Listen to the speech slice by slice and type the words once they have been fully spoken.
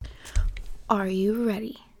Are you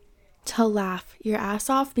ready to laugh your ass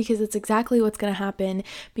off? Because it's exactly what's going to happen,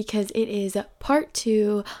 because it is part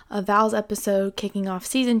 2 of Val's episode kicking off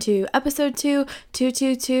season 2, episode 2,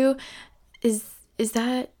 222. Is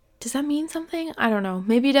that, does that mean something? I don't know.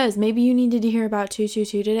 Maybe it does. Maybe you needed to hear about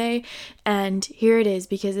 222 today. And here it is,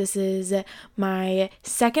 because this is my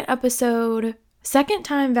second episode, second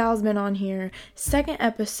time Val's been on here, second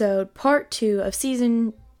episode, part 2 of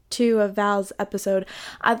season 2 of Val's episode.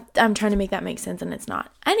 I'm trying to make that make sense and it's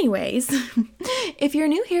not. Anyways, if you're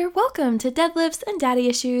new here, welcome to Deadlifts and Daddy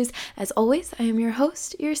Issues. As always, I am your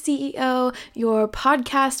host, your CEO, your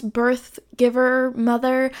podcast birth giver,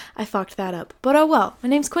 mother. I fucked that up, but oh well. My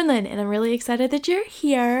name's Quinlan and I'm really excited that you're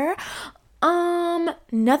here.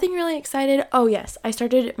 Nothing really excited. Oh yes, I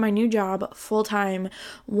started my new job full-time,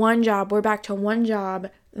 one job. We're back to one job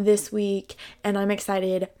this week and I'm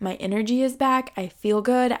excited. My energy is back. I feel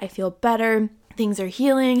good. I feel better. Things are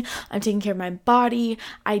healing. I'm taking care of my body.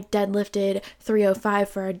 I deadlifted 305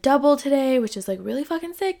 for a double today, which is like really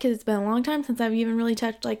fucking sick because it's been a long time since I've even really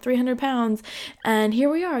touched like 300 pounds. And here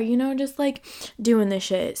we are, you know, just like doing this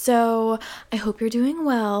shit. So I hope you're doing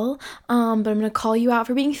well. But I'm going to call you out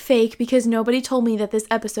for being fake because nobody told me that this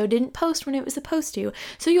episode didn't post when it was supposed to.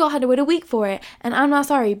 So you all had to wait a week for it. And I'm not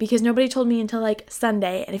sorry because nobody told me until like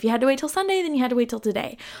Sunday. And if you had to wait till Sunday, then you had to wait till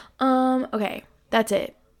today. Okay, that's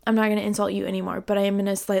it. I'm not going to insult you anymore, but I am going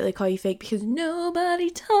to slightly call you fake because nobody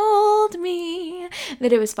told me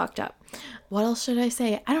that it was fucked up. What else should I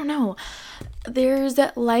say? I don't know.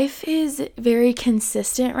 Life is very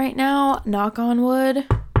consistent right now, knock on wood,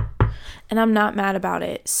 and I'm not mad about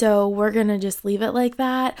it. So we're going to just leave it like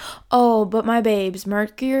that. Oh, but my babes,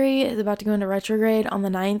 Mercury is about to go into retrograde on the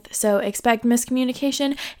 9th. So expect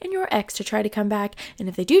miscommunication and your ex to try to come back. And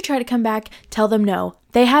if they do try to come back, tell them no.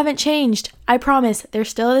 They haven't changed. I promise. They're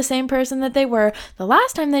still the same person that they were the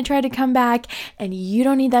last time they tried to come back, and you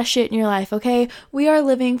don't need that shit in your life, okay? We are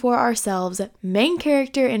living for ourselves. Main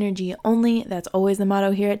character energy only. That's always the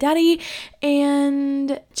motto here at Daddy.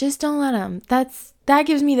 And just don't let them. That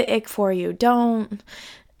gives me the ick for you. Don't.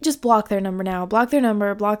 Just block their number now. Block their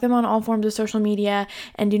number. Block them on all forms of social media.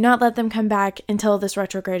 And do not let them come back until this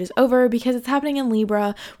retrograde is over because it's happening in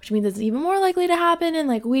Libra, which means it's even more likely to happen. And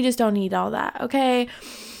like, we just don't need all that, okay?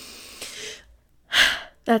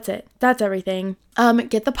 That's it. That's everything.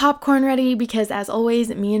 Get the popcorn ready because as always,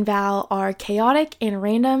 me and Val are chaotic and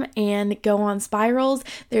random and go on spirals.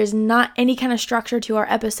 There's not any kind of structure to our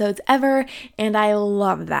episodes ever, and I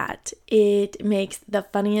love that. It makes the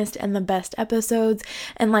funniest and the best episodes,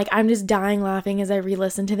 and like I'm just dying laughing as I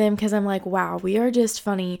re-listen to them because I'm like, wow, we are just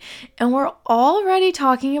funny, and we're already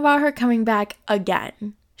talking about her coming back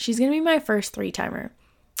again. She's gonna be my first 3-timer.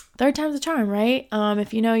 Third time's a charm, right?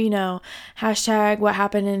 If you know, you know. Hashtag what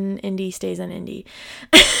happened in Indy stays in Indy.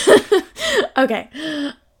 Okay,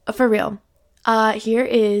 for real. Here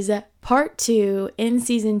is part 2 in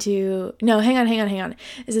season 2. No, hang on.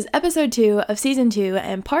 This is episode 2 of season 2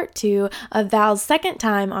 and part 2 of Val's second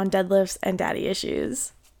time on Deadlifts and Daddy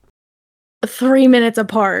Issues. 3 minutes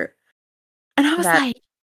apart. And I was like,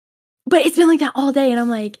 but it's been like that all day. And I'm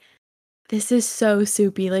like, this is so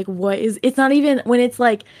soupy. Like, what is, it's not even, when it's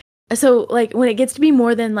like, so like when it gets to be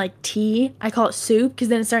more than like tea, I call it soup because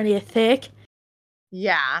then it's starting to get thick.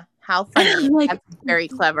 Yeah, how funny. Like, that's very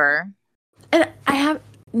clever. And I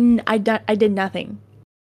did nothing.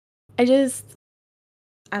 I don't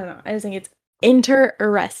know. I just think it's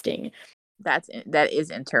interesting. That is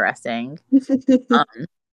interesting.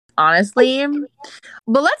 Honestly,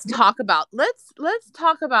 but let's talk about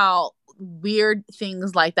weird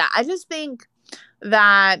things like that. I just think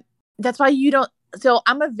that's why you don't. So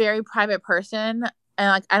I'm a very private person, and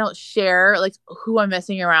like I don't share like who I'm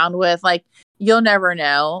messing around with. Like you'll never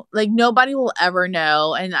know. Like nobody will ever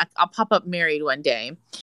know, and I'll pop up married one day.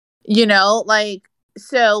 You know, like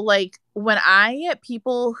so. Like when I get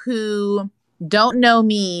people who don't know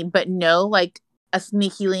me but know like a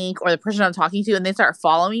sneaky link or the person I'm talking to, and they start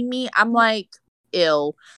following me, I'm like,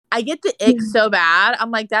 ew. I get the ick so bad.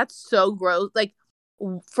 I'm like, that's so gross. Like,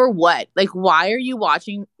 for what? Like, why are you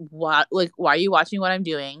watching what? Like, why are you watching what I'm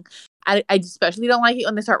doing? I especially don't like it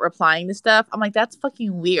when they start replying to stuff. I'm like, that's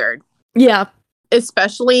fucking weird. Yeah.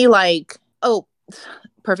 Especially like, oh,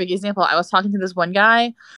 perfect example. I was talking to this one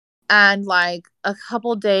guy, and like a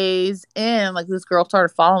couple days in, like this girl started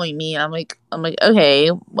following me, and I'm like, okay,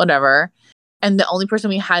 whatever. And the only person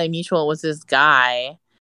we had in mutual was this guy.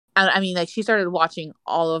 And I mean, like, she started watching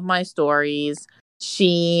all of my stories.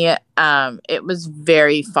 It was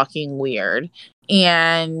very fucking weird.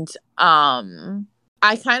 And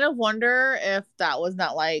I kind of wonder if that was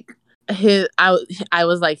not like I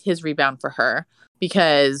was like his rebound for her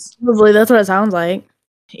because Probably that's what it sounds like.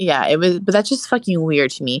 yeah, it was, but that's just fucking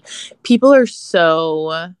weird to me. People are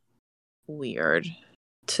so weird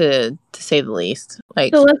to say the least.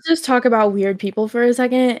 Like, So let's just talk about weird people for a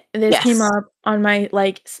second. This came yes. up on my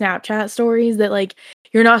like Snapchat stories that like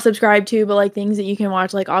you're not subscribed to, but like things that you can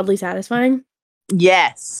watch like oddly satisfying.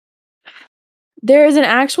 Yes. There is an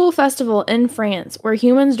actual festival in France where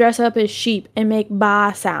humans dress up as sheep and make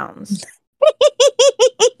ba sounds.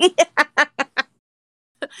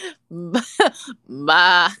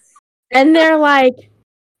 Bah. And they're like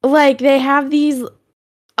they have these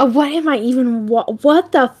what am I even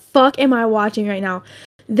what the fuck am I watching right now?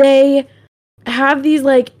 They have these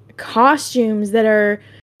like costumes that are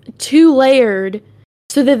 2-layered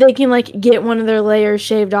so that they can like get one of their layers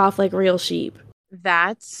shaved off like real sheep.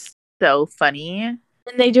 That's so funny. And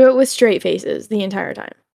they do it with straight faces the entire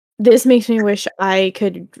time. This makes me wish I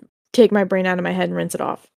could take my brain out of my head and rinse it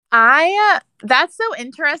off. That's so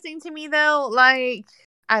interesting to me though. Like,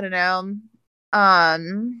 I don't know.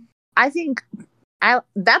 I think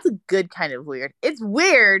that's a good kind of weird. It's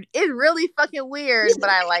weird. It's really fucking weird, but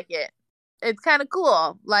I like it. It's kind of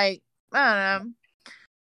cool. Like, I don't know.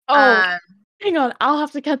 Oh, hang on. I'll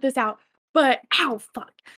have to cut this out. But ow,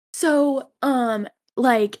 fuck. So,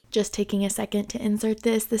 like just taking a second to insert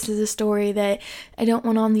this. This is a story that I don't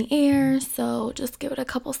want on the air, so just give it a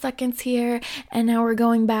couple seconds here. And now we're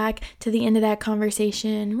going back to the end of that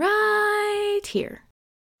conversation right here.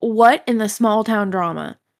 What in the small town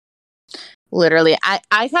drama? Literally, I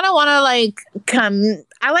kind of want to like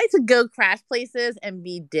I like to go crash places and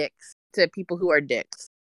be dicks to people who are dicks.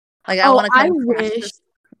 Like I want to come. I wish.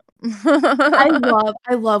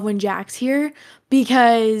 I love when Jack's here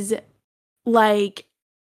because like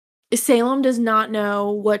Salem does not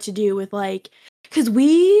know what to do with like because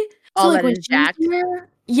we so all like that when is she's Jack. here,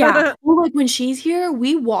 yeah, well, like when she's here,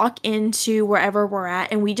 we walk into wherever we're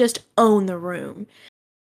at and we just own the room.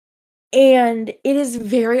 And it is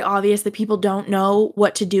very obvious that people don't know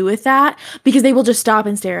what to do with that because they will just stop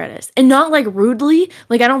and stare at us. And not like rudely,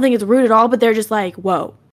 like I don't think it's rude at all, but they're just like,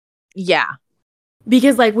 whoa. Yeah.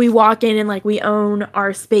 Because like we walk in and like we own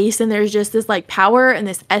our space and there's just this like power and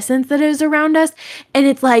this essence that is around us. And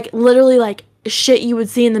it's like literally like shit you would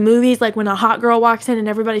see in the movies, like when a hot girl walks in and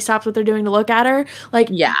everybody stops what they're doing to look at her. Like,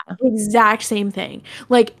 yeah, exact same thing.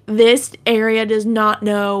 Like this area does not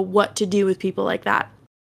know what to do with people like that.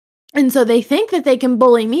 And so they think that they can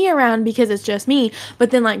bully me around because it's just me.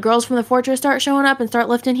 But then like girls from the fortress start showing up and start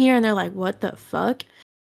lifting here and they're like, what the fuck?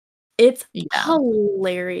 It's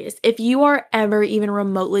hilarious. If you are ever even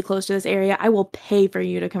remotely close to this area, I will pay for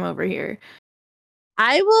you to come over here.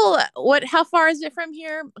 I will. How far is it from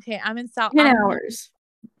here? Okay, I'm in South. 10 hours.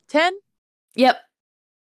 10? Yep.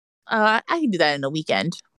 I can do that in a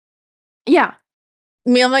weekend. Yeah. I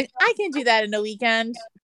mean, I'm like, I can do that in a weekend.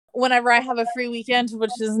 Whenever I have a free weekend,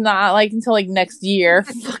 which is not like until like next year.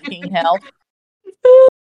 Fucking hell.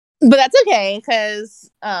 But that's okay,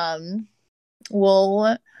 because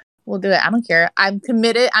we'll do it. I don't care. I'm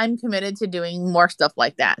committed to doing more stuff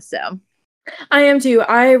like that. So I am too.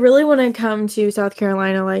 I really want to come to South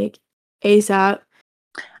Carolina like ASAP.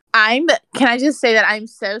 Can I just say that I'm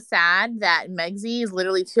so sad that Megsy is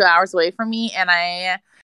literally 2 hours away from me and I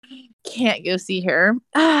can't go see her.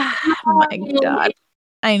 Oh my God.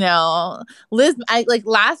 I know. Liz, I like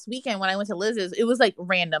last weekend when I went to Liz's, it was like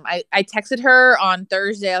random. I texted her on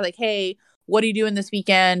Thursday. I was like, hey, what are you doing this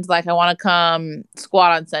weekend? Like, I want to come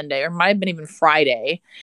squat on Sunday, or it might have been even Friday.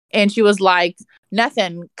 And she was like,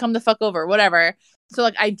 nothing, come the fuck over, whatever. So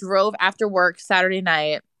like I drove after work Saturday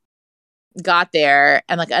night, got there,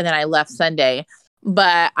 and then I left Sunday.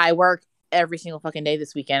 But I work every single fucking day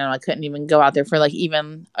this weekend and I couldn't even go out there for like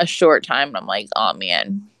even a short time. And I'm like, oh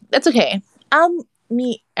man, that's okay. I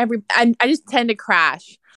just tend to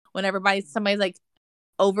crash when somebody's like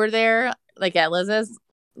over there, like at Liz's,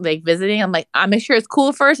 like visiting. I'm like, I make sure it's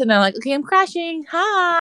cool first, and then I'm like, okay, I'm crashing.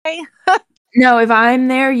 Hi. No, if I'm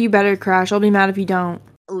there, you better crash. I'll be mad if you don't.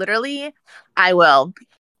 Literally, I will.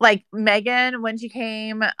 Like Megan, when she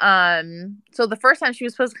came, so the first time she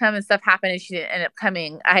was supposed to come and stuff happened and she didn't end up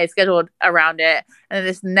coming. I had scheduled around it, and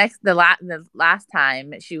then the last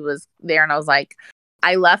time she was there, and I was like,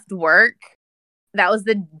 I left work. That was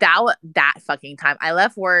that fucking time. I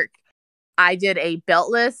left work. I did a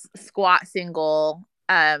beltless squat single,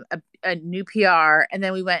 a new PR, and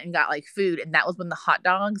then we went and got like food, and that was when the hot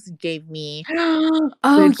dogs gave me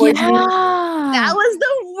Oh food yeah, that was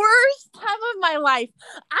the worst time of my life.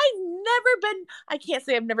 I can't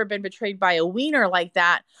say I've never been betrayed by a wiener like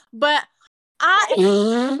that, but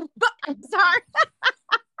I'm sorry.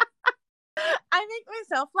 I make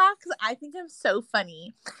myself laugh because I think I'm so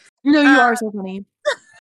funny. No, you are so funny.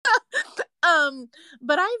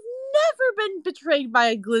 But I've never been betrayed by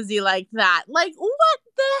a glizzy like that. Like, what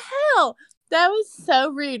the hell? That was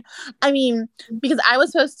so rude. I mean, because I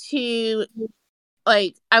was supposed to,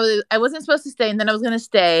 like, I wasn't supposed to stay, and then I was gonna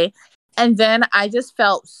stay, and then I just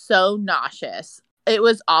felt so nauseous. It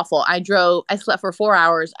was awful. I slept for 4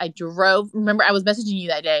 hours. Remember, I was messaging you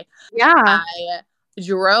that day. Yeah. I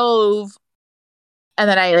drove, and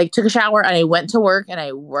then I like took a shower, and I went to work, and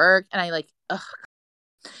I worked, and I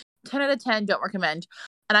 10 out of 10, don't recommend.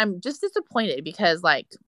 And I'm just disappointed because, like,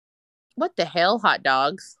 what the hell, hot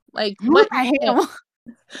dogs? Like, what the hell?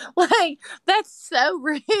 Like, that's so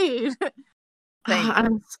rude.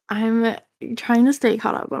 I'm trying to stay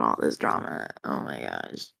caught up on all this drama. Oh my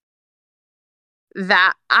gosh.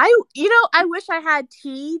 That I wish I had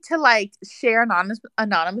tea to like share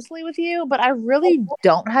anonymously with you, but I really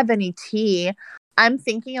don't have any tea. I'm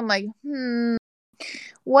like,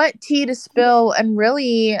 what tea to spill? And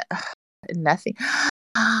really, nothing.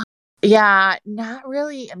 Yeah, not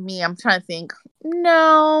really me. I'm trying to think.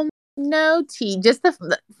 No tea. Just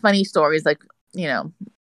the funny stories, like,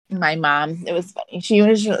 my mom. It was funny. She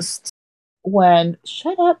was just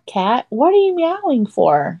shut up, cat. What are you meowing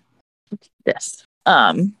for? This.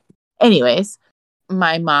 Anyways,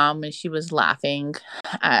 my mom, and she was laughing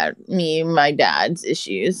at me, my dad's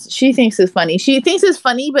issues. She thinks it's funny. She thinks it's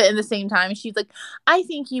funny, but in the same time, she's like, I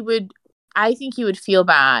think you would feel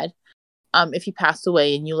bad if he passed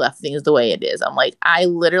away and you left things the way it is. I'm like, I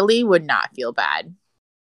literally would not feel bad.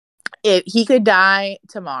 If he could die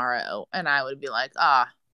tomorrow, and I would be like,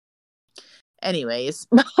 anyways.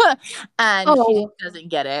 And she doesn't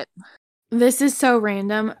get it. This is so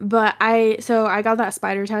random, but I got that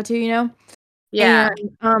spider tattoo, Yeah.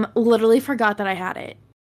 And literally forgot that I had it.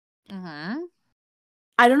 Mm-hmm.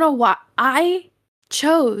 I don't know why I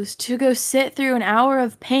chose to go sit through an hour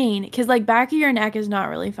of pain, because like back of your neck is not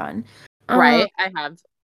really fun. Right. I have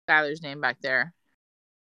Skylar's name back there.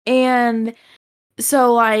 And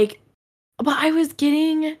so like, but I was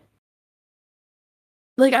getting,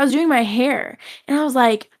 like, I was doing my hair, and I was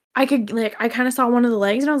like, I kind of saw one of the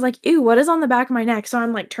legs, and I was like, ew, what is on the back of my neck? So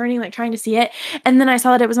I'm like turning, like trying to see it. And then I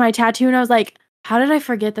saw that it was my tattoo, and I was like, how did I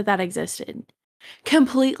forget that existed?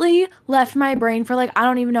 Completely left my brain for like, I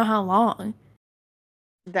don't even know how long.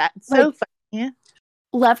 That's so funny.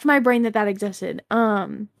 Left my brain that existed. I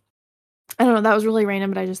don't know. That was really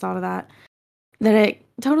random, but I just thought of that it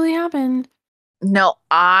totally happened. No,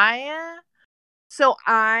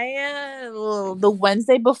 the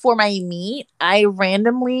Wednesday before my meet, I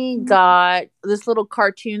randomly got this little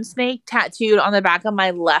cartoon snake tattooed on the back of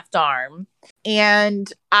my left arm,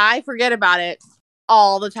 and I forget about it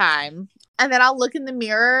all the time. And then I'll look in the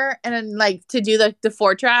mirror and then like to do the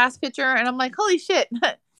Fortress picture, and I'm like, holy shit,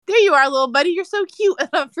 there you are, little buddy, you're so cute. And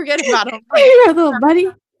I forget about him. There you are, little buddy.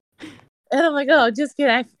 And I'm like, oh, just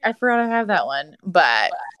kidding. I forgot I have that one.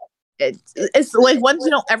 But it's like ones you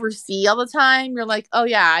don't ever see all the time. You're like, oh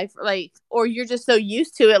yeah, or you're just so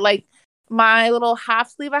used to it. Like my little half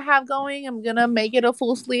sleeve I have going, I'm gonna make it a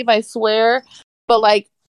full sleeve, I swear. But like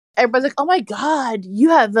everybody's like, oh my god, you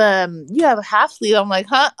have a half sleeve. I'm like,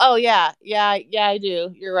 huh? Oh yeah, I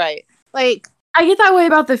do. You're right. Like I get that way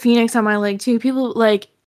about the Phoenix on my leg too. People like,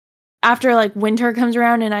 after like winter comes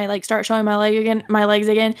around and I like start showing my legs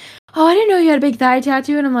again. Oh, I didn't know you had a big thigh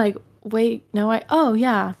tattoo. And I'm like, wait, no, oh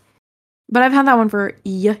yeah. But I've had that one for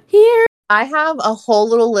years. I have a whole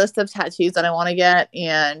little list of tattoos that I want to get,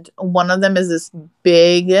 and one of them is this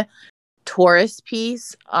big Taurus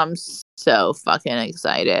piece. I'm so fucking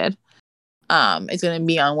excited. It's gonna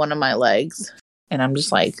be on one of my legs, and I'm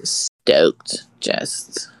just like stoked.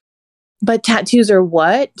 But tattoos are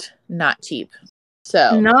what? Not cheap.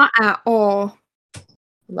 So not at all.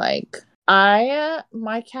 Like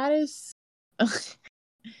my cat is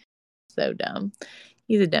so dumb.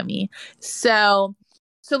 He's a dummy. So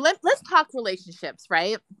let's talk relationships,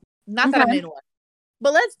 right? Not that I'm in one,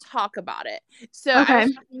 but let's talk about it. So I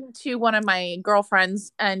was talking to one of my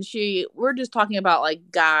girlfriends, and we're just talking about like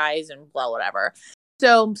guys and blah, whatever.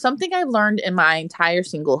 So something I learned in my entire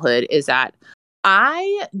singlehood is that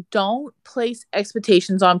I don't place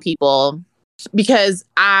expectations on people, because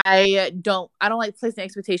I don't like placing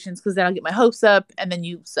expectations, because then I'll get my hopes up and then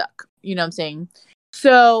you suck. You know what I'm saying?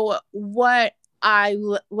 So what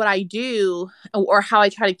I do, or how I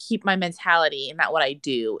try to keep my mentality, and not what I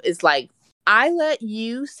do, is like, I let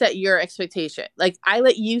you set your expectation. Like, I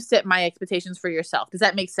let you set my expectations for yourself. Does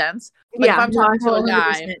that make sense? Like, yeah, if I'm talking to a 100%.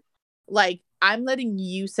 guy, like, I'm letting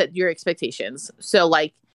you set your expectations. So,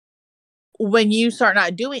 like, when you start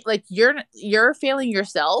not doing, like, you're failing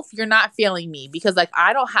yourself, you're not failing me, because like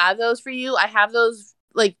I don't have those for you. I have those,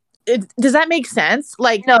 like, does that make sense?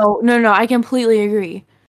 Like, No, I completely agree.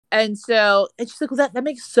 and so it's just like, well, that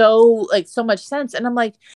makes so much sense. And I'm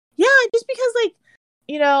like, yeah, just because, like,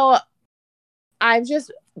 you know, I've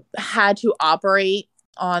just had to operate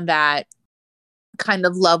on that kind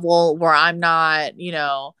of level where I'm not, you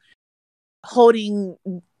know, holding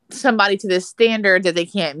somebody to this standard that they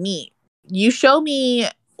can't meet. You show me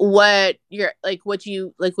what you're like, what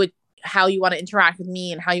how you want to interact with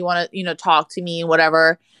me and how you want to, you know, talk to me and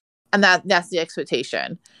whatever. And that's the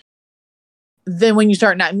expectation. Then when you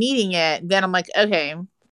start not meeting it, then I'm like, okay.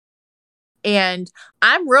 And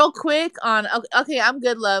I'm real quick on, okay, I'm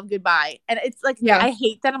good, love, goodbye. And it's like, Yeah. I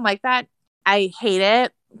hate that I'm like that. I hate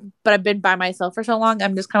it, but I've been by myself for so long.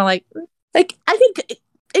 I'm just kind of like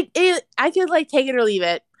I could like take it or leave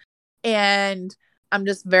it. And I'm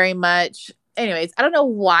just very much, anyways, I don't know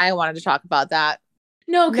why I wanted to talk about that.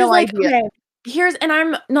 No, because like, okay, here's, and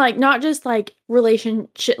I'm like, not just like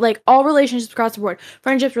relationship, like all relationships across the board,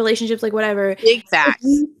 friendships, relationships, like whatever. Big facts.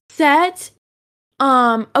 Set,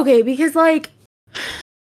 okay, because like,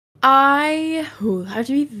 I have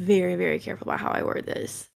to be very, very careful about how I word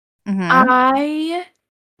this. Mm-hmm.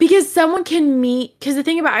 Because someone can meet, because the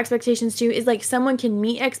thing about expectations too is like someone can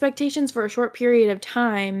meet expectations for a short period of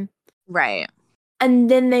time. Right.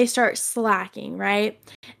 And then they start slacking, right?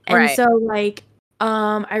 And so like,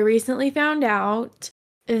 I recently found out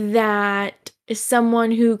that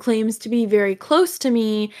someone who claims to be very close to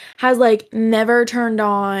me has like never turned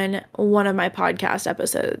on one of my podcast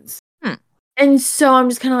episodes. And so I'm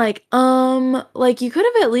just kind of like you could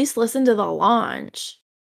have at least listened to the launch.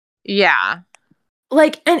 Yeah.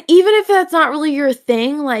 Like, and even if that's not really your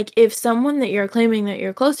thing, like if someone that you're claiming that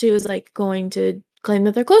you're close to is like going to claim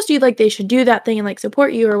that they're close to you, like they should do that thing and like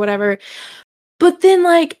support you or whatever. But then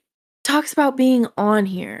like talks about being on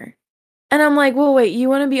here. And I'm like, well, wait, you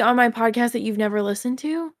want to be on my podcast that you've never listened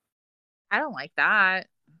to? I don't like that.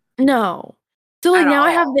 No. So like now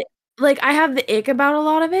I have the ick about a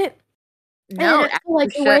lot of it. No, and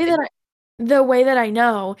like the way that I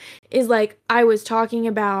know is like I was talking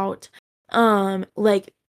about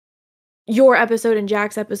like your episode and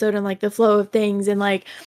Jack's episode and like the flow of things and like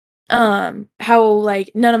how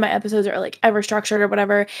like none of my episodes are like ever structured or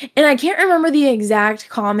whatever. And I can't remember the exact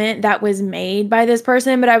comment that was made by this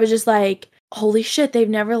person, but I was just like, holy shit, they've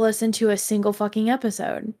never listened to a single fucking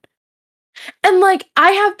episode. And like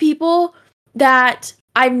I have people that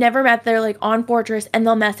I've never met, they're like on Fortress, and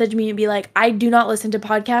they'll message me and be like, I do not listen to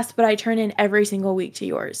podcasts, but I turn in every single week to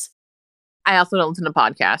yours. I also don't listen to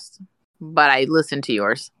podcasts, but I listen to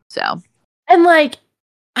yours. So, and like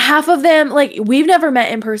half of them, like we've never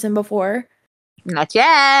met in person before. Not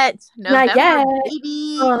yet. Not yet.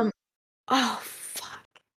 Baby. Oh fuck.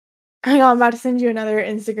 Hang on, I'm about to send you another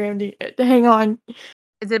Instagram. Hang on.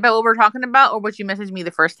 Is it about what we're talking about, or what you messaged me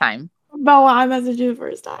the first time? About what I messaged you the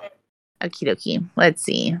first time. Okie dokie. Let's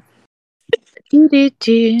see.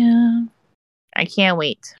 I can't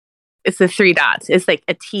wait. It's the 3 dots. It's like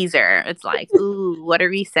a teaser. It's like, ooh, what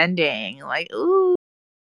are we sending? Like, ooh,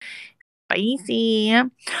 spicy.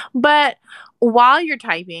 But while you're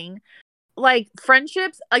typing, like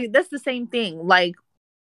friendships, like that's the same thing. Like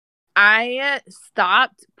I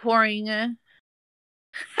stopped pouring.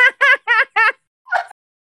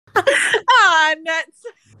 Oh, nuts.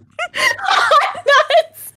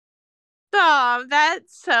 Nuts. Stop.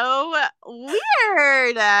 That's so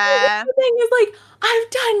weird. The thing is, like, I've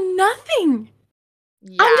done nothing.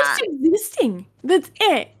 Yeah. I'm just existing. That's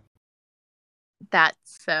it. That's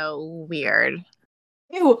so weird.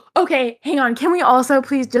 Ew. Okay, hang on. Can we also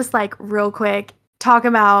please just like real quick talk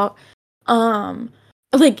about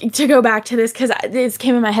like to go back to this because this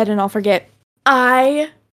came in my head and I'll forget.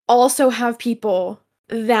 I also have people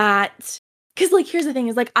that, because like here's the thing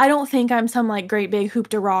is like I don't think I'm some like great big hoop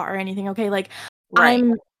de raw or anything. Okay, like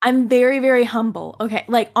I'm very, very humble. Okay,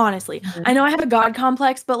 like honestly, I know I have a God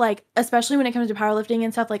complex, but like especially when it comes to powerlifting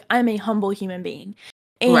and stuff, like I'm a humble human being,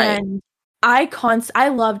 and I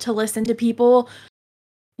love to listen to people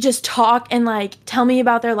just talk and like tell me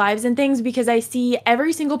about their lives and things, because I see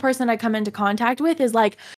every single person I come into contact with is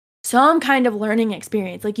like some kind of learning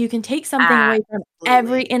experience. Like you can take something away from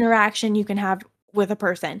every interaction you can have with a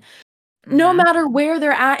person, no matter where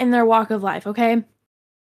they're at in their walk of life. Okay.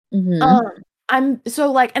 I'm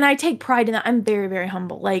so like, and I take pride in that. I'm very, very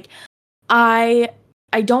humble. Like I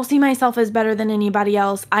don't see myself as better than anybody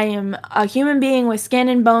else. I am a human being with skin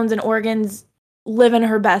and bones and organs living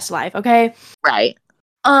her best life. Okay. Right.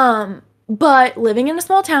 But living in a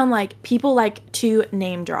small town, like, people like to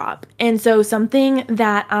name drop. And so something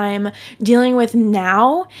that I'm dealing with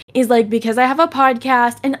now is, like, because I have a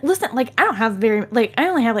podcast, and listen, like, I don't have very, like, I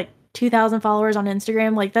only have like 2,000 followers on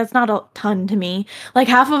Instagram. Like, that's not a ton to me. Like,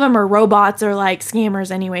 half of them are robots or like scammers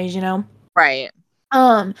anyways, you know? Right.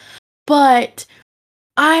 But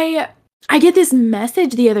I get this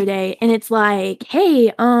message the other day, and it's like,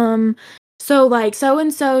 hey, so like so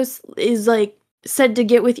and so is like said to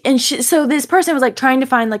get with, and so this person was like trying to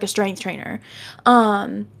find like a strength trainer,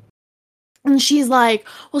 and she's like,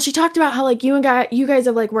 well, she talked about how like you guys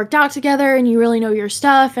have like worked out together and you really know your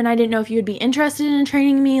stuff, and I didn't know if you would be interested in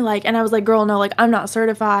training me, like, and I was like, girl, no, like, I'm not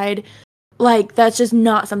certified, like, that's just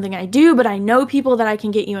not something I do, but I know people that I can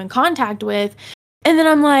get you in contact with. And then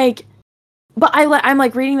I'm like, but I'm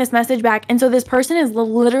like reading this message back, and so this person is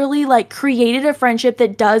literally like created a friendship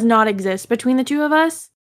that does not exist between the two of us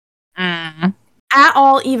at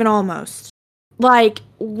all, even almost. Like,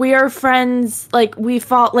 we're friends, like, we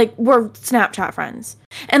fought, like, we're Snapchat friends,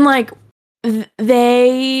 and like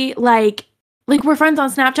they like we're friends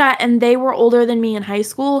on Snapchat, and they were older than me in high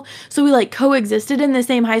school, so we like coexisted in the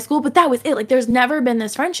same high school, but that was it. Like, there's never been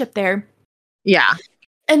this friendship there. Yeah.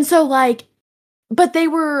 And so like, but they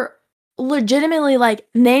were legitimately like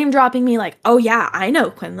name dropping me, like, oh yeah, I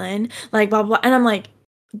know Quinlan, like, blah blah, and I'm like,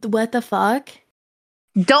 what the fuck?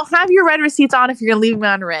 Don't have your red receipts on if you're gonna leave me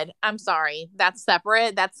on red. I'm sorry. That's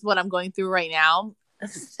separate. That's what I'm going through right now.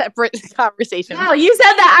 Separate conversation. Wow, you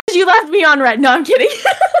said that as you left me on red. No, I'm kidding.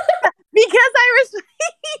 because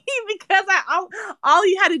all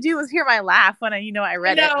you had to do was hear my laugh when I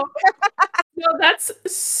read it. No, that's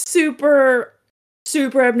super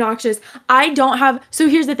obnoxious. I don't have, so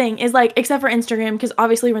here's the thing, is like, except for Instagram, because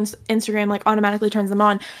obviously when Instagram like automatically turns them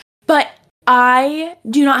on, but I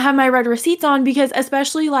do not have my red receipts on, because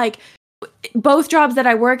especially like both jobs that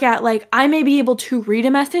I work at, like, I may be able to read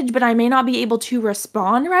a message, but I may not be able to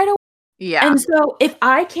respond right away. Yeah. And so if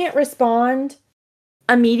I can't respond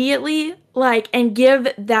immediately, like, and give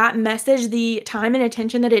that message the time and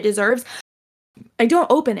attention that it deserves, I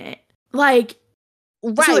don't open it. Like,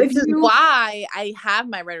 right. So this is why I have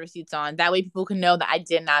my red receipts on. That way people can know that I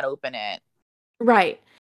did not open it. Right.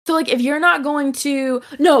 So, like, if you're not going to...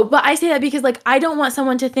 No, but I say that because, like, I don't want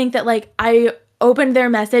someone to think that, like, I opened their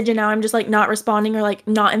message and now I'm just, like, not responding or, like,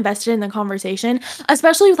 not invested in the conversation.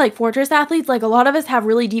 Especially with, like, Fortress athletes. Like, a lot of us have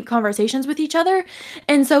really deep conversations with each other.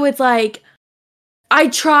 And so it's, like, I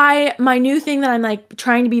try... My new thing that I'm, like,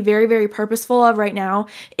 trying to be very, very purposeful of right now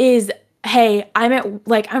is, hey,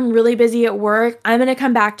 I'm really busy at work. I'm going to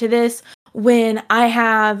come back to this when I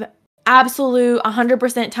have absolute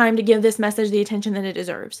 100% time to give this message the attention that it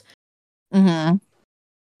deserves. Mm-hmm.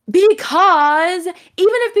 Because even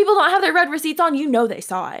if people don't have their red receipts on, you know they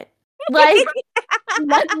saw it. Like,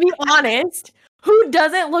 let's be honest. Who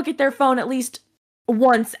doesn't look at their phone at least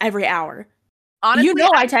once every hour? Honestly, you know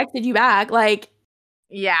I texted you back. Like,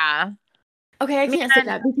 yeah. Okay, I can't say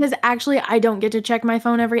that because actually I don't get to check my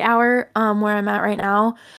phone every hour where I'm at right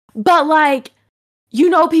now. But like, you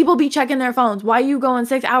know, people be checking their phones. Why are you going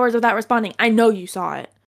 6 hours without responding? I know you saw it.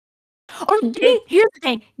 Or here's the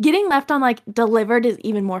thing. Getting left on, like, delivered is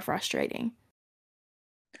even more frustrating.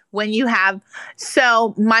 When you have...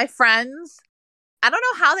 So, my friends, I don't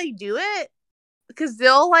know how they do it, because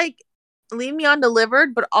they'll, like, leave me on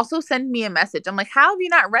delivered, but also send me a message. I'm like, how have you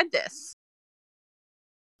not read this?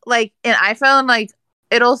 Like, in iPhone, like,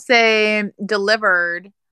 it'll say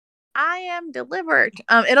delivered. I am delivered.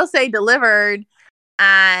 It'll say delivered,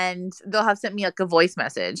 and they'll have sent me like a voice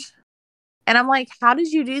message. And I'm like, how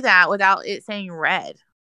did you do that without it saying read?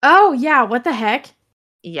 Oh, yeah. What the heck?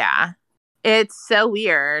 Yeah. It's so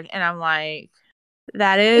weird. And I'm like,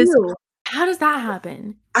 that is... Ew. How does that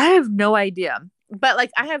happen? I have no idea. But, like,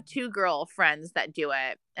 I have 2 girl friends that do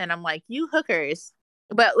it. And I'm like, you hookers.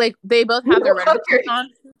 But, like, they both have their red receipts on.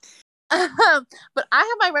 But I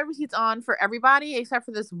have my red receipts on for everybody except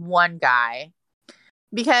for this one guy.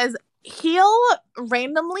 Because he'll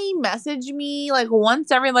randomly message me, like, once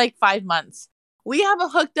every, like, 5 months. We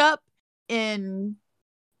haven't hooked up in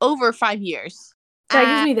over 5 years. That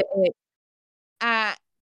gives me the ick.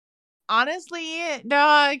 Honestly,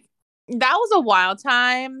 dog, that was a wild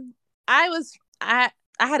time. I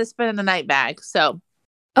had to spend the night bag. So,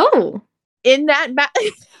 in that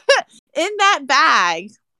bag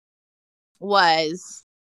was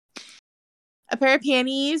a pair of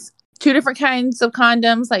panties, 2 different kinds of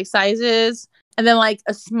condoms, like sizes, and then like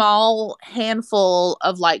a small handful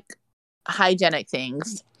of like hygienic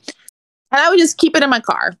things. And I would just keep it in my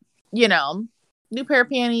car, you know. New pair of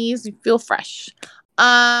panties, you feel fresh.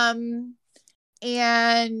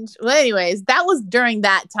 And well, anyways, that was during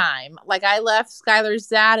that time. Like I left Skylar's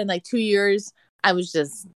dad in like 2 years. I was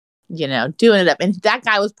just, doing it up. And that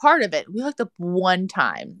guy was part of it. We hooked up one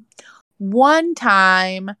time.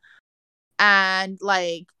 And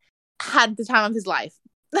like had the time of his life.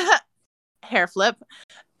 Hair flip,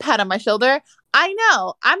 pat on my shoulder. I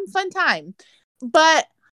know, I'm a fun time. But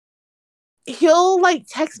he'll like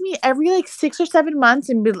text me every like 6 or 7 months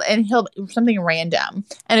and he'll something random.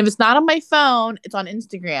 And if it's not on my phone, it's on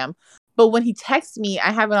Instagram. But when he texts me,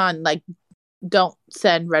 I have it on like don't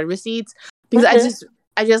send read receipts because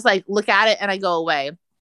I just like look at it and I go away.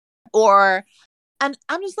 And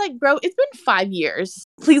I'm just like, bro, it's been 5 years.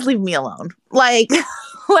 Please leave me alone. Like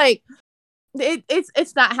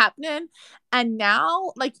it's not happening. And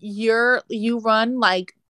now like you run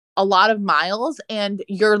like a lot of miles and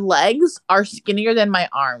your legs are skinnier than my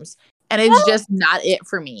arms. And it's just not it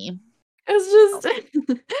for me. It's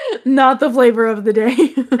just not the flavor of the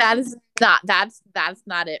day. that's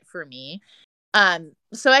not it for me.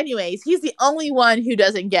 So anyways, he's the only one who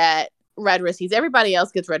doesn't get read receipts. Everybody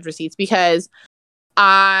else gets read receipts because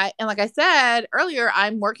like I said earlier,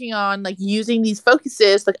 I'm working on like using these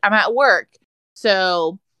focuses. Like I'm at work.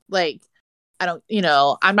 So like, I don't,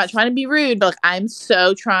 I'm not trying to be rude, but like, I'm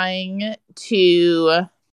so trying to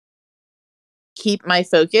keep my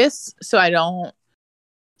focus so I don't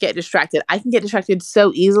get distracted. I can get distracted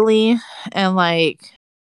so easily. And like,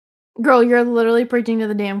 girl, you're literally preaching to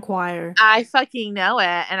the damn choir. I fucking know it.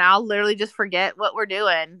 And I'll literally just forget what we're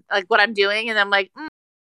doing, like what I'm doing. And I'm like,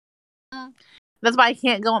 that's why I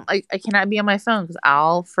can't go. I cannot be on my phone because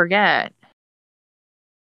I'll forget.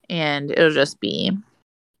 And it'll just be,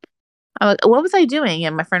 I'm like, what was I doing?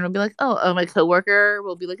 And my friend will be like, oh, my coworker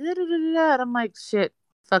will be like, da, da, da, da. And I'm like, shit,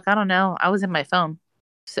 fuck, I don't know. I was in my phone.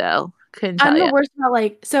 So couldn't tell you. I'm the worst about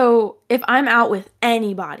like, so if I'm out with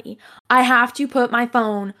anybody, I have to put my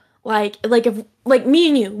phone like if like me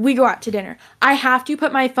and you, we go out to dinner. I have to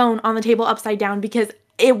put my phone on the table upside down because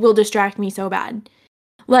it will distract me so bad.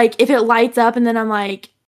 Like if it lights up and then I'm like,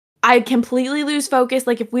 I completely lose focus.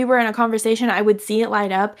 Like if we were in a conversation, I would see it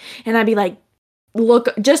light up and I'd be like, look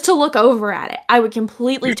over at it. I would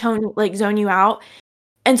completely zone you out.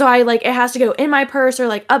 And so I like, it has to go in my purse or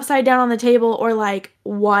like upside down on the table or like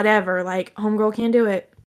whatever. Like homegirl can't do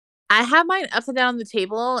it. I have mine upside down on the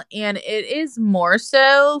table and it is more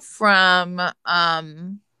so from,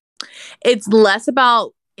 it's less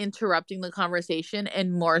about interrupting the conversation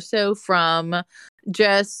and more so from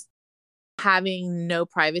just having no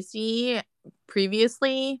privacy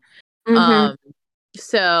previously.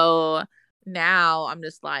 So now I'm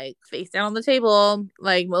just like face down on the table,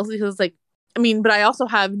 like mostly because like, but I also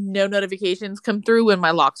have no notifications come through when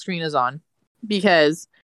my lock screen is on because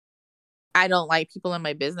I don't like people in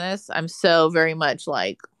my business. I'm so very much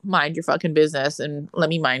like mind your fucking business and let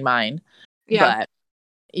me mind mine. Yeah. But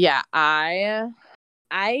yeah, I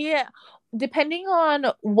depending on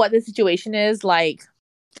what the situation is, like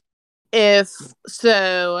if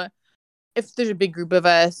there's a big group of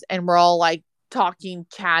us and we're all like talking,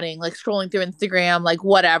 chatting, like scrolling through Instagram, like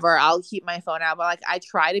whatever, I'll keep my phone out. But like I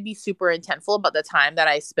try to be super intentful about the time that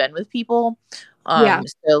I spend with people. So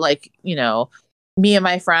like, me and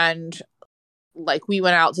my friend, like we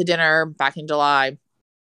went out to dinner back in July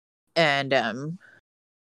and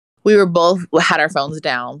we were both had our phones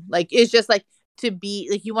down. Like it's just like to be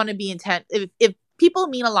like you want to be intent. If people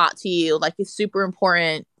mean a lot to you, like it's super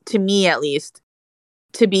important to me at least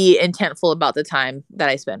to be intentful about the time that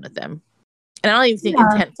I spend with them. And I don't even think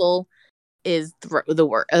intentful is the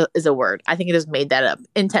word is a word. I think it just made that up.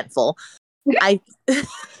 Intentful. I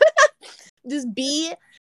just be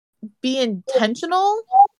intentional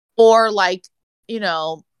or like,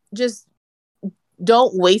 just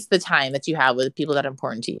don't waste the time that you have with people that are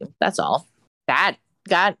important to you. That's all. That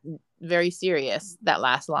got very serious, that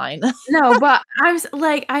last line. No, but I was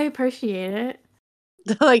like, I appreciate it.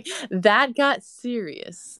 Like that got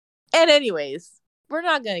serious. And anyways, we're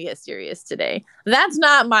not going to get serious today. That's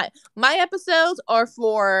not my episodes are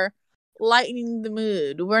for lightening the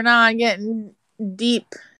mood. We're not getting deep.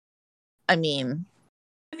 I mean,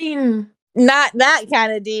 not that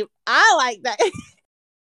kind of deep. I like that.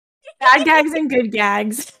 Bad gags and good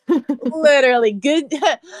gags. Literally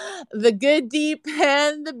the good deep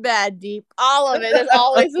and the bad deep. All of it. There's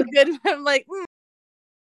always a good. I'm like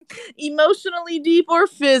emotionally deep or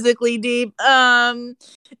physically deep.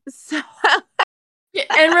 So.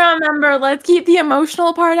 And remember, let's keep the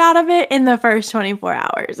emotional part out of it in the first 24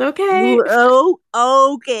 hours, okay? Oh,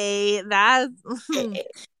 okay. That's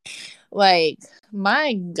like,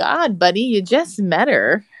 my God, buddy, you just met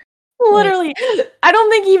her. Literally. I don't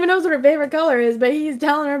think he even knows what her favorite color is, but he's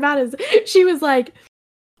telling her about his. She was like,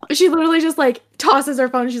 she literally just like tosses her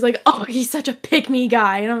phone. She's like, oh, he's such a pick-me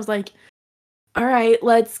guy. And I was like, all right,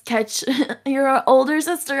 let's catch your older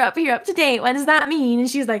sister up here up to date. What does that mean? And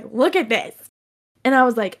she's like, look at this. And I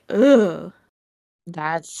was like, ugh.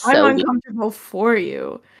 That's I'm so uncomfortable for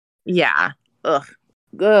you. Yeah. Ugh.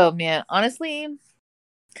 Oh man. Honestly.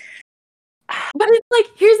 But it's like,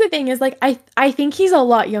 here's the thing: is like, I think he's a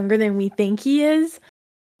lot younger than we think he is.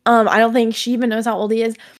 I don't think she even knows how old he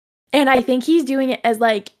is, and I think he's doing it as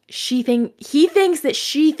like he thinks that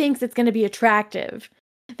she thinks it's gonna be attractive.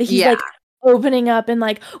 That he's like opening up and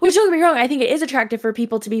like, which don't get me wrong, I think it is attractive for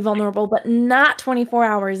people to be vulnerable, but not 24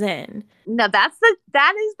 hours in. No, that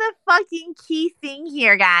is the fucking key thing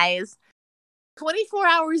here, guys. 24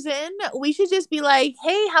 hours in, we should just be like,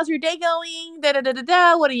 hey, how's your day going? Da da da da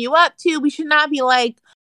da. What are you up to? We should not be like,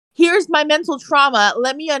 here's my mental trauma.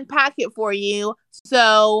 Let me unpack it for you.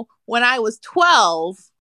 So when I was 12.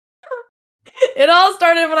 It all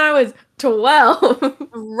started when I was 12.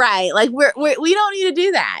 Right. Like we don't need to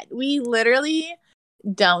do that. We literally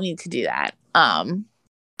don't need to do that.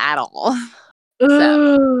 At all.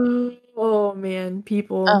 So. Oh man,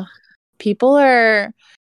 people. People are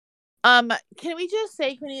can we just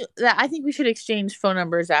say that I think we should exchange phone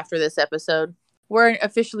numbers after this episode. We're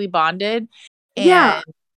officially bonded. And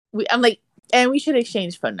we should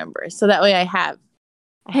exchange phone numbers. So that way I have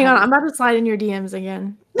Hang on, I'm about to slide in your DMs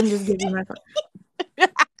again and just give you my phone.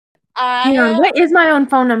 Hang on, what is my own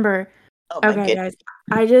phone number? Okay, guys.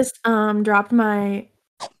 I just dropped my.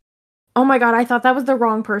 Oh my god, I thought that was the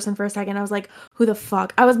wrong person for a second. I was like, who the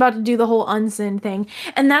fuck? I was about to do the whole unsend thing.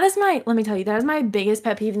 And that is let me tell you, that is my biggest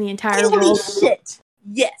pet peeve in the entire world. Shit.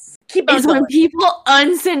 Yes. Keep on going. When people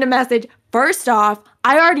unsend a message. First off,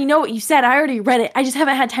 I already know what you said. I already read it. I just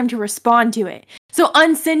haven't had time to respond to it. So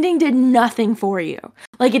unsending did nothing for you.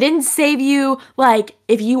 Like, it didn't save you. Like,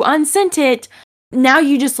 if you unsent it, now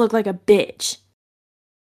you just look like a bitch.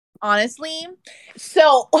 Honestly.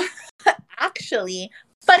 So, actually,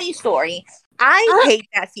 funny story. I hate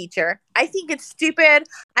that feature. I think it's stupid.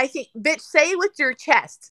 I think, bitch, say it with your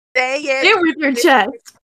chest. Say it with your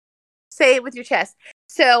chest. Say it with your chest.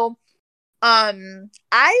 So, I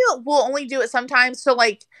will only do it sometimes. So,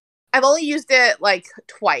 like, I've only used it like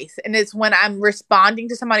twice, and it's when I'm responding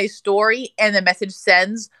to somebody's story and the message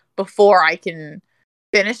sends before I can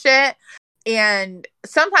finish it. And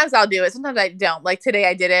sometimes I'll do it. Sometimes I don't. Like today,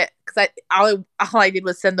 I did it because all I did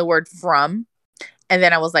was send the word from. And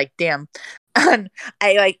then I was like, damn. And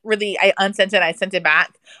I unsent it. I sent it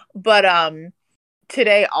back. But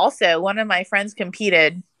today also, one of my friends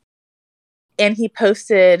competed and he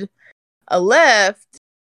posted a lift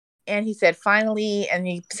and he said, finally, and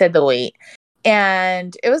he said the weight.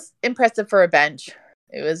 And it was impressive for a bench.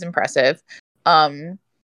 It was impressive. And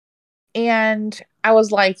I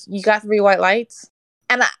was like, you got 3 white lights?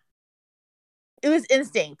 And it was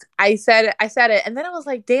instinct. I said it. And then I was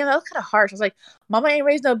like, damn, that was kind of harsh. I was like, mama ain't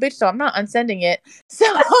raised no bitch, so I'm not unsending it. So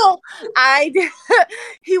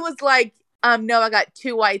he was like, no, I got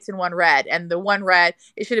 2 whites and 1 red. And the 1 red,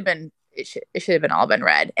 it should have been all been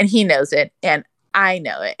red. And he knows it. And I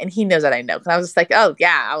know it. And he knows that I know. Cause I was just like, oh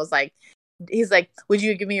yeah. I was like, he's like, would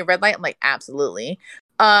you give me a red light? I'm like, absolutely.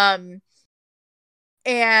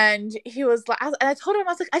 And he was like, and I told him,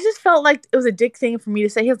 I was like, I just felt like it was a dick thing for me to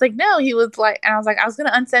say. He was like, no. He was like, and I was like, I was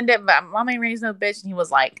gonna unsend it, but mom ain't raised no bitch. And he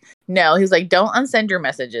was like, no. He was like, don't unsend your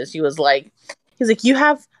messages. He was like, you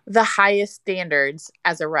have the highest standards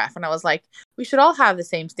as a ref. And I was like, we should all have the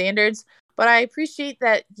same standards. But I appreciate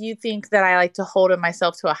that you think that I like to hold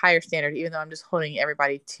myself to a higher standard, even though I'm just holding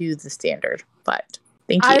everybody to the standard. But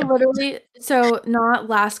thank you. I literally, so not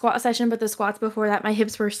last squat session, but the squats before that, my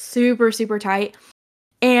hips were super, super tight.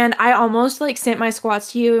 And I almost like sent my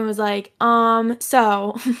squats to you and was like,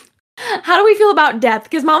 so how do we feel about depth?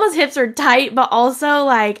 Because mama's hips are tight, but also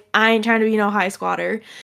like I ain't trying to be no high squatter.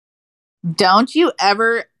 Don't you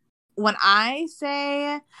ever, when I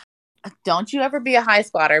say, don't you ever be a high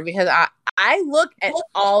squatter, because I look at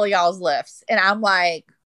all y'all's lifts and I'm like,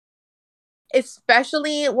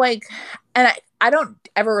 especially like, and I don't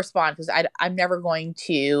ever respond because I'm never going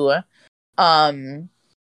to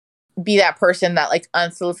be that person that like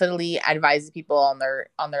unsolicitedly advises people on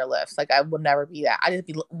their lifts. Like I will never be that. I just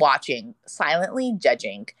be watching, silently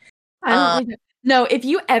judging. No, if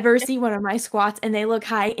you ever see one of my squats and they look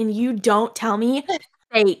high and you don't tell me,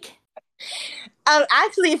 fake.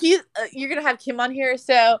 Actually, if you're gonna have Kim on here,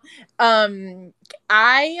 so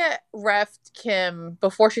I refed Kim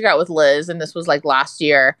before she got with Liz, and this was like last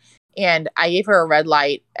year, and I gave her a red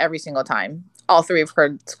light every single time, all three of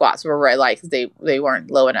her squats were red light because they weren't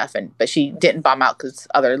low enough, but she didn't bomb out because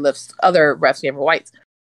other refs gave her whites.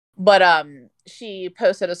 But she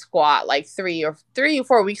posted a squat like 3 or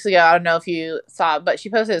 4 weeks ago. I don't know if you saw it, but she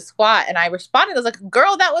posted a squat and I responded. I was like,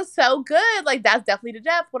 girl, that was so good. Like, that's definitely to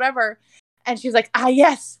depth, whatever. And she's like,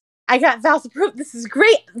 yes, I got Val's approved. This is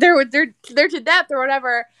great. They're to depth or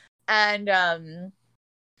whatever. And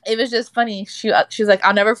it was just funny. She was like,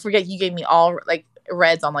 I'll never forget you gave me all like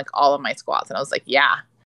reds on like all of my squats. And I was like, yeah.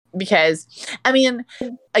 Because I mean,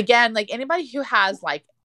 again, like anybody who has like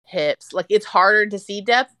hips, like it's harder to see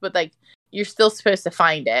depth, but like you're still supposed to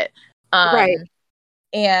find it. Right.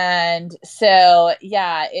 And so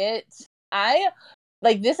yeah,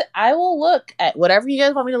 I will look at whatever you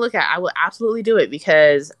guys want me to look at. I will absolutely do it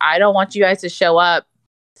because I don't want you guys to show up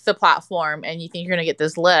to the platform and you think you're gonna get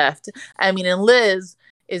this lift. I mean, and Liz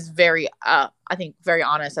is very I think very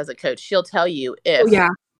honest as a coach. She'll tell you if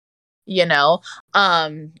you know,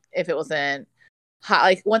 if it wasn't hot.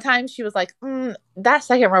 Like one time she was like, that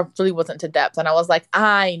second row really wasn't to depth. And I was like,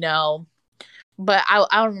 I know. But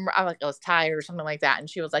I remember I was tired or something like that. And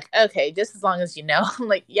she was like, okay, just as long as you know. I'm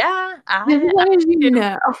like, yeah. As long as you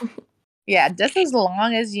know. Yeah, just as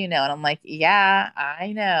long as you know. And I'm like, yeah,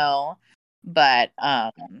 I know. But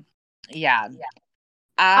yeah.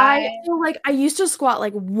 I feel like I used to squat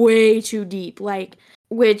like way too deep, like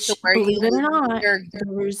which believe it or not,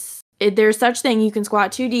 there's such thing, you can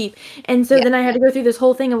squat too deep. And so then I had to go through this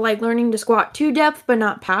whole thing of like learning to squat to depth but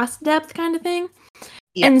not past depth kind of thing.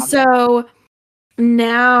 Yeah, and so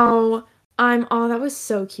now that was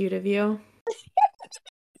so cute of you.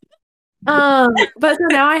 But so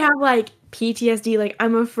now I have like PTSD, like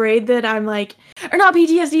I'm afraid that I'm like, or not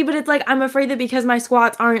PTSD, but it's like I'm afraid that because my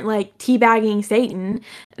squats aren't like teabagging Satan,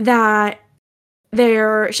 that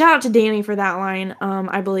they're, shout out to Danny for that line,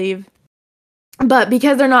 I believe, but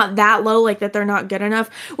because they're not that low, like that they're not good enough,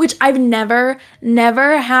 which I've never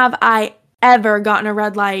have I ever gotten a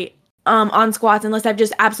red light on squats unless I've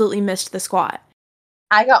just absolutely missed the squat.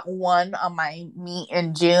 I got one on my meet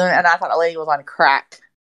in June and I thought the lady was on crack.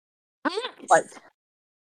 Like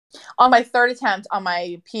on my third attempt on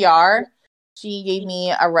my PR, she gave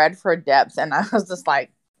me a red for depth and I was just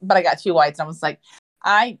like, but I got 2 whites and I was like,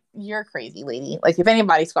 you're crazy, lady. Like if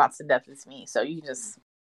anybody squats to depth, it's me. So you just,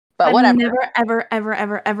 but whatever. I've never,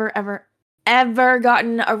 ever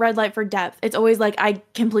gotten a red light for depth. It's always like I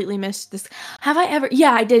completely missed this. Have I ever?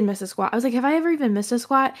 Yeah, I did miss a squat. I was like, have I ever even missed a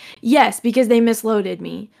squat? Yes, because they misloaded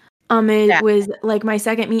me. It was like my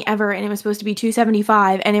second meet ever, and it was supposed to be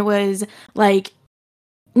 275, and it was like,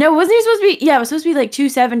 no, wasn't it supposed to be? Yeah, it was supposed to be like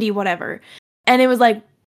 270, whatever, and it was like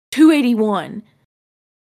 281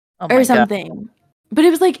 or something. God. But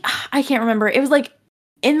it was like, I can't remember. It was like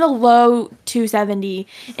in the low 270,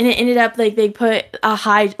 and it ended up like they put a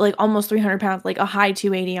high, like almost 300 pounds, like a high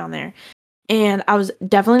 280 on there, and I was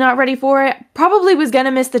definitely not ready for it. Probably was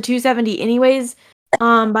gonna miss the 270 anyways.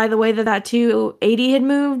 By the way that 280 had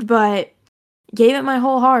moved, but gave it my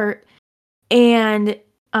whole heart, and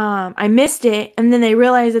I missed it, and then they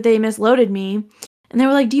realized that they misloaded me, and they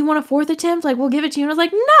were like, do you want a fourth attempt? Like, we'll give it to you. And I was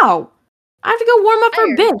like, no, I have to go warm up for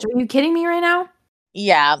a bench. Are you kidding me right now?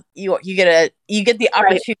 Yeah, you get the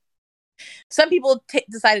opportunity. Right. Some people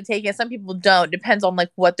decide to take it, some people don't. Depends on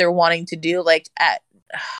like what they're wanting to do. Like at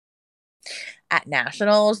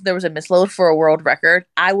nationals, there was a misload for a world record.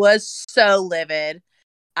 I was so livid.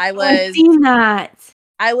 I've seen that.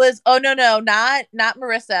 I was not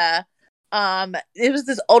Marissa. It was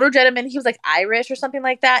this older gentleman. He was like Irish or something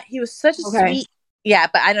like that. He was such a sweet. Yeah,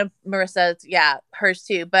 but I know Marissa's. Yeah, hers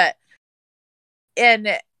too. But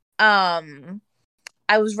I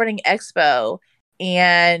was running Expo,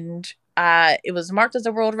 and it was marked as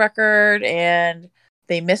a world record, and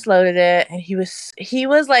they misloaded it, and he was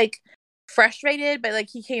like frustrated, but like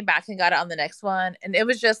he came back and got it on the next one, and it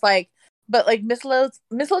was just like, but like misloads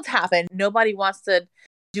happen. Nobody wants to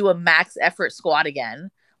do a max effort squat again.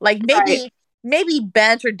 Like maybe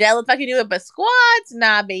bench or deadlift I can do it, but squats,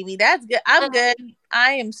 nah, baby, that's good. I'm good.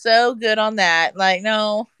 I am so good on that. Like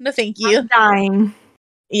no, thank you. I'm dying.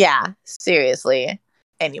 Yeah, seriously.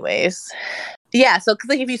 Anyways, yeah. So, cause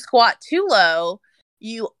like if you squat too low,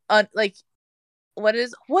 you like, what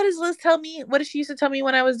does Liz tell me? What did she used to tell me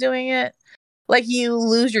when I was doing it? Like you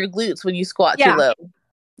lose your glutes when you squat too low.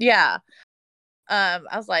 Yeah. I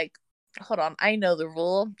was like, hold on, I know the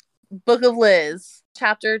rule. Book of Liz,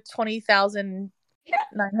 chapter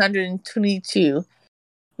 20,922,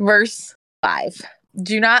 verse 5.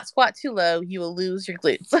 Do not squat too low; you will lose your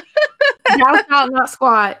glutes. Thou shalt not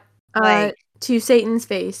squat to Satan's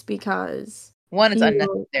face, because one is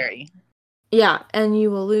unnecessary. Yeah, and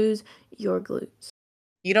you will lose your glutes.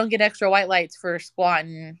 You don't get extra white lights for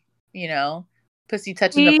squatting, pussy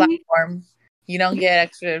touching the platform. You don't get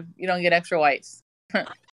extra whites.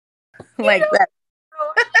 Like that.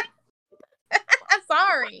 I'm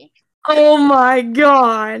sorry. Oh my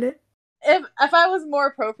God. If I was more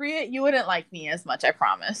appropriate, you wouldn't like me as much, I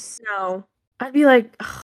promise. No. I'd be like,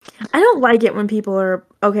 ugh, I don't like it when people are,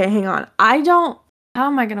 okay, hang on. How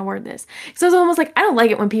am I going to word this? So it's almost like, I don't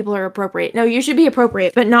like it when people are appropriate. No, you should be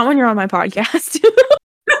appropriate, but not when you're on my podcast.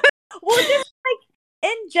 Well, just like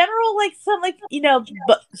in general, like some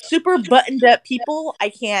super buttoned up people, I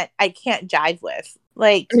can't jive with.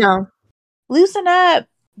 Like, no. Loosen up.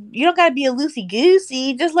 You don't gotta be a loosey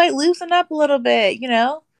goosey. Just like loosen up a little bit.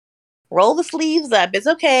 Roll the sleeves up. It's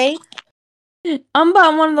okay.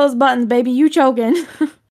 Unbutton one of those buttons, baby. You choking?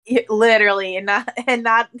 Literally, and not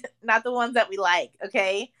the ones that we like.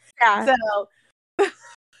 Okay. Yeah. So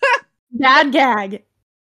bad gag.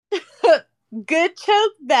 Good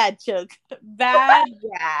choke, bad choke, bad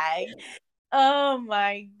gag. Oh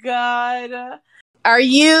my God. Are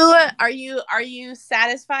you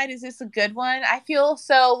satisfied? Is this a good one? I feel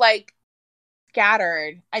so like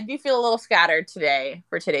scattered. I do feel a little scattered today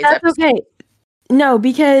for today's episode. Okay. No,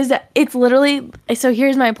 because it's literally, so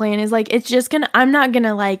here's my plan is like, it's just I'm not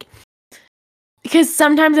gonna like, because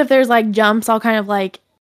sometimes if there's like jumps, I'll kind of like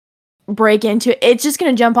break into it. It's just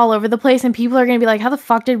gonna jump all over the place and people are gonna be like, how the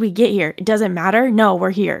fuck did we get here? It doesn't matter. No,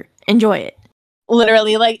 we're here. Enjoy it.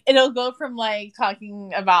 Literally, like, it'll go from like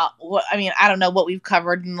talking about I don't know what we've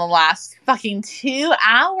covered in the last fucking 2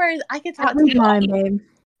 hours. I could talk every time, babe.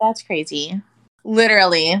 That's crazy.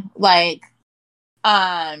 Literally, like,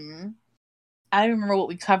 I don't remember what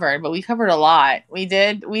we covered, but we covered a lot. We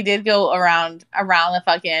did go around the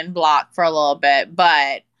fucking block for a little bit,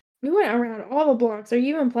 but we went around all the blocks. Are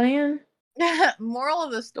you even playing? Moral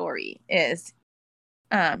of the story is,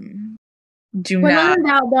 don't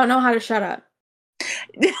know how to shut up.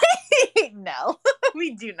 No,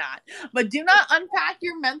 we do not. But do not unpack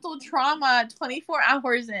your mental trauma 24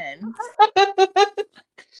 hours in.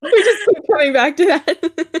 We just keep coming back to that.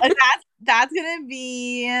 That's gonna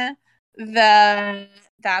be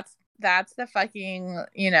that's the fucking,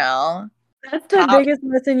 that's the biggest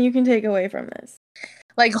lesson you can take away from this.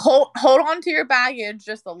 Like, hold on to your baggage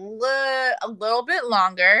just a little bit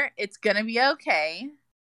longer. It's gonna be okay.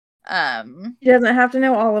 He doesn't have to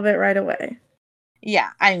know all of it right away. Yeah,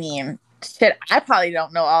 I mean, shit, I probably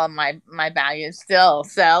don't know all of my baggage still.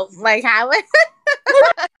 So, like, how?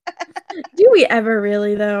 Do we ever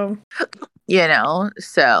really, though?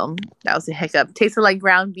 So that was a hiccup. Tasted like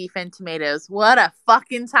ground beef and tomatoes. What a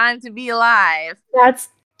fucking time to be alive. That's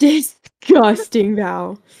disgusting,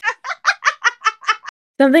 Val.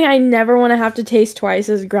 Something I never want to have to taste twice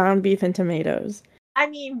is ground beef and tomatoes. I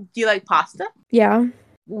mean, do you like pasta? Yeah.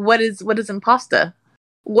 What is in pasta?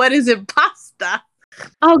 What is in pasta?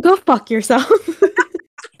 Oh, go fuck yourself.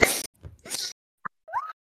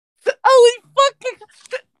 Holy fucking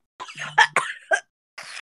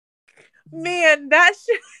man, that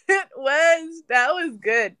was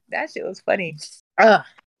good. That shit was funny. Ugh.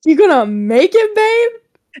 You gonna make it, babe?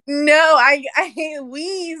 No, I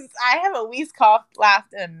wheeze. I haven't wheeze cough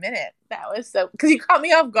laughed in a minute. That was so, because you caught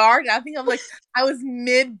me off guard. And I think I was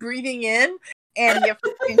mid breathing in, and you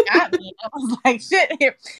fucking got me. I was like, shit,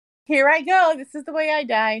 here I go. This is the way I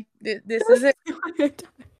die. This is it.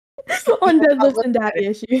 On deadlifts and daddy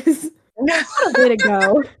issues. What a way to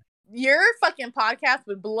go. Your fucking podcast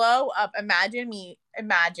would blow up. Imagine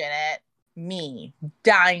it. Me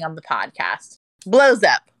dying on the podcast. Blows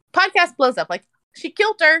up. Podcast blows up. Like, she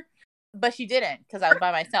killed her, but she didn't, because I was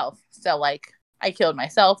by myself. So, like, I killed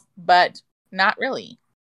myself, but not really.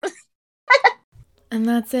 And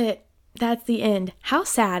that's it. That's the end. How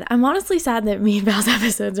sad. I'm honestly sad that me and Val's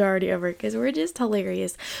episodes are already over because we're just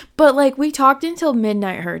hilarious. But like, we talked until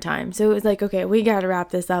midnight her time. So it was like, okay, we got to wrap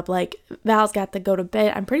this up. Like, Val's got to go to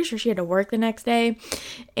bed. I'm pretty sure she had to work the next day.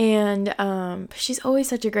 And she's always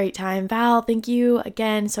such a great time. Val, thank you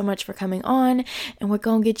again so much for coming on. And we're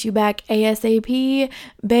going to get you back ASAP,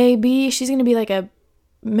 baby. She's going to be like a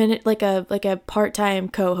part-time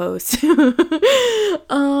co-host.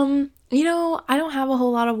 I don't have a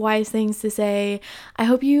whole lot of wise things to say. I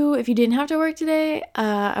hope if you didn't have to work today,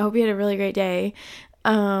 I hope you had a really great day.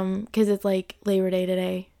 Because it's like Labor Day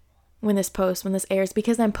today when this airs,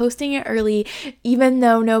 because I'm posting it early, even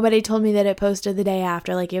though nobody told me that it posted the day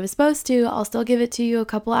after, like it was supposed to. I'll still give it to you a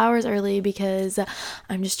couple hours early because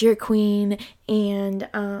I'm just your queen, and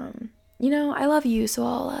I love you,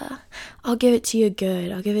 so I'll give it to you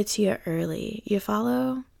good. I'll give it to you early. You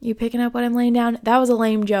follow? You picking up what I'm laying down? That was a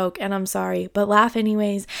lame joke, and I'm sorry, but laugh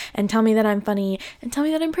anyways, and tell me that I'm funny, and tell me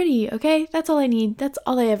that I'm pretty, okay? That's all I need. That's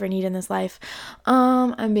all I ever need in this life.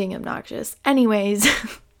 I'm being obnoxious. Anyways,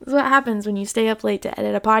 this is what happens when you stay up late to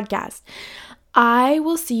edit a podcast. I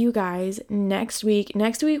will see you guys next week.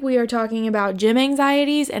 Next week, we are talking about gym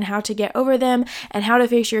anxieties and how to get over them and how to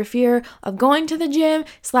face your fear of going to the gym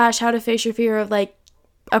 / how to face your fear of like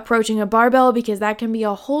approaching a barbell, because that can be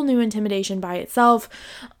a whole new intimidation by itself.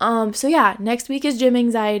 So yeah, next week is gym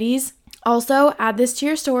anxieties. Also, add this to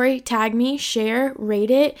your story, tag me, share,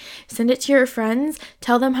 rate it, send it to your friends,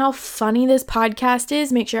 tell them how funny this podcast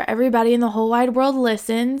is, make sure everybody in the whole wide world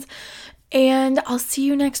listens, and I'll see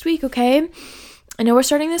you next week, okay? I know we're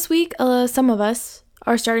starting this week, some of us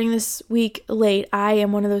are starting this week late. I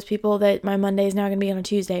am one of those people that my Monday is now going to be on a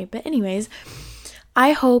Tuesday, but anyways,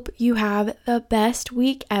 I hope you have the best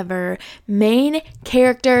week ever. Main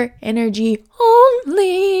character energy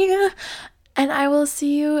only. And I will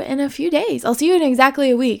see you in a few days. I'll see you in exactly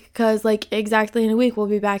a week, because like exactly in a week we'll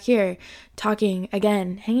be back here talking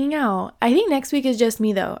again, hanging out. I think next week is just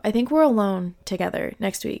me though. I think we're alone together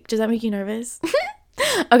next week. Does that make you nervous?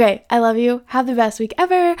 Okay, I love you. Have the best week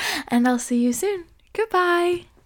ever, and I'll see you soon. Goodbye.